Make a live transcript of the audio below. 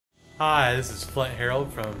Hi, this is Flint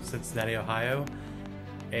Harold from Cincinnati, Ohio,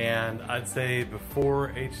 and I'd say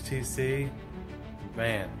before HTC,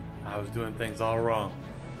 man, I was doing things all wrong.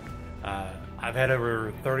 I've had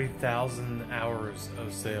over 30,000 hours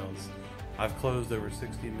of sales. I've closed over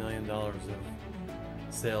 $60 million of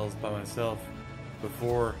sales by myself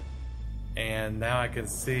before, and now I can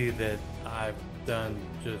see that I've done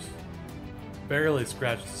just barely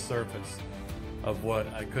scratched the surface of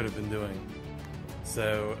what I could have been doing.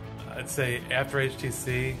 So I'd say after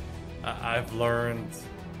HTC, I've learned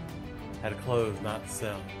how to close, not to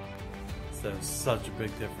sell. So such a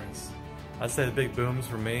big difference. I'd say the big booms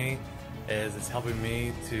for me is it's helping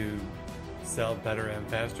me to sell better and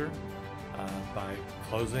faster by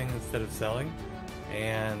closing instead of selling.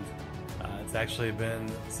 And it's actually been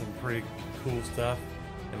some pretty cool stuff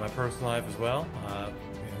in my personal life as well.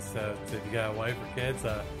 So if you got a wife or kids,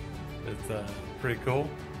 it's pretty cool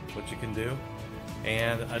what you can do.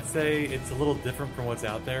 And I'd say it's a little different from what's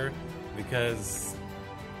out there because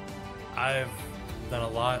I've done a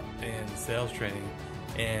lot in sales training,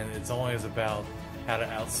 and it's always about how to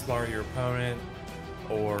outsmart your opponent,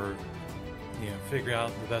 or figure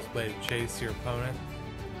out the best way to chase your opponent.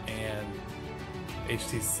 And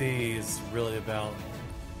HTC is really about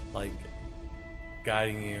like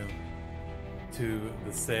guiding you to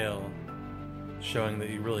the sale, showing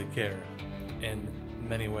that you really care in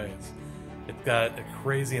many ways. It's got a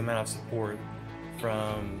crazy amount of support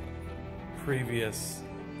from previous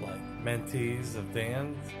mentees of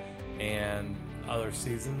Dan's and other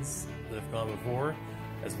seasons that have gone before,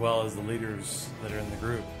 as well as the leaders that are in the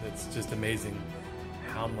group. It's just amazing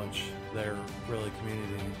how much there really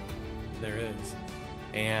community there is.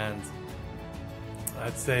 And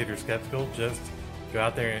I'd say if you're skeptical, just go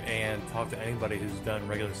out there and talk to anybody who's done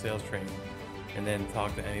regular sales training, and then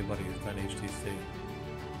talk to anybody who's done HTC.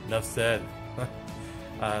 Enough said.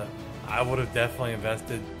 I would have definitely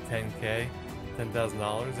invested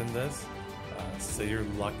 $10,000 in this. So you're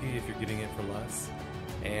lucky if you're getting it for less.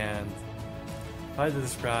 And if I had to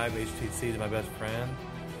describe HTC to my best friend,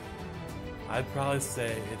 I'd probably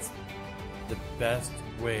say it's the best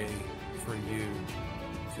way for you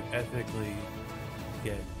to ethically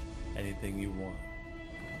get anything you want.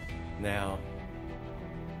 Now,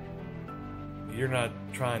 you're not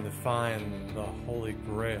trying to find the holy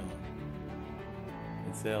grail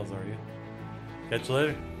in sales, are you? Catch you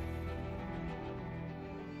later.